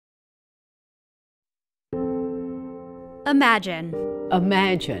Imagine.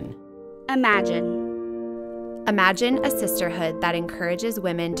 Imagine. Imagine. Imagine a sisterhood that encourages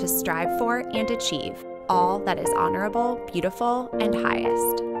women to strive for and achieve all that is honorable, beautiful, and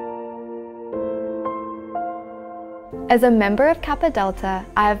highest. As a member of Kappa Delta,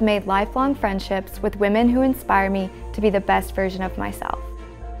 I have made lifelong friendships with women who inspire me to be the best version of myself.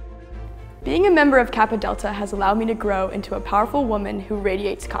 Being a member of Kappa Delta has allowed me to grow into a powerful woman who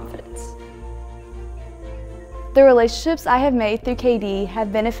radiates confidence. The relationships I have made through KD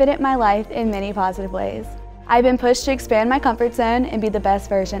have benefited my life in many positive ways. I've been pushed to expand my comfort zone and be the best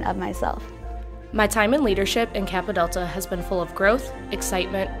version of myself. My time in leadership in Kappa Delta has been full of growth,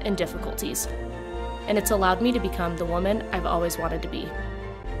 excitement, and difficulties. And it's allowed me to become the woman I've always wanted to be.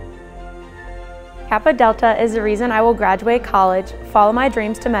 Kappa Delta is the reason I will graduate college, follow my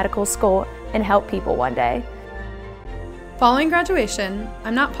dreams to medical school, and help people one day. Following graduation,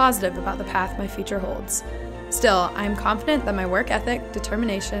 I'm not positive about the path my future holds. Still, I am confident that my work ethic,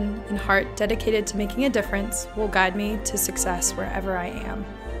 determination, and heart dedicated to making a difference will guide me to success wherever I am.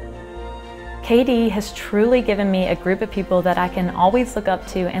 KD has truly given me a group of people that I can always look up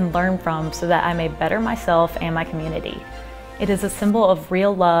to and learn from so that I may better myself and my community. It is a symbol of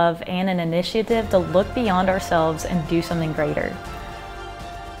real love and an initiative to look beyond ourselves and do something greater.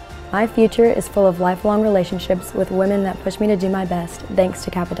 My future is full of lifelong relationships with women that push me to do my best, thanks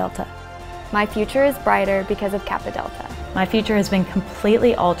to Kappa Delta. My future is brighter because of Kappa Delta. My future has been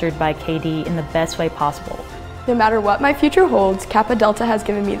completely altered by KD in the best way possible. No matter what my future holds, Kappa Delta has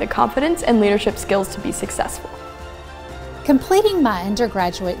given me the confidence and leadership skills to be successful. Completing my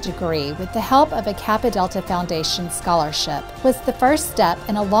undergraduate degree with the help of a Kappa Delta Foundation scholarship was the first step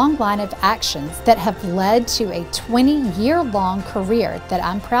in a long line of actions that have led to a 20-year-long career that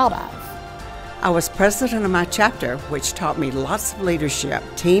I'm proud of. I was president of my chapter, which taught me lots of leadership,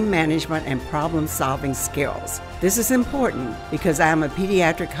 team management, and problem-solving skills. This is important because I am a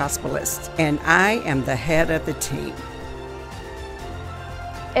pediatric hospitalist, and I am the head of the team.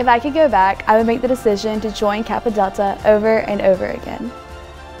 If I could go back, I would make the decision to join Kappa Delta over and over again.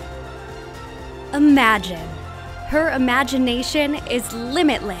 Imagine. Her imagination is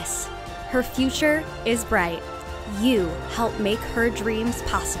limitless. Her future is bright. You help make her dreams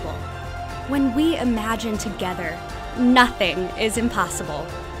possible. When we imagine together, nothing is impossible.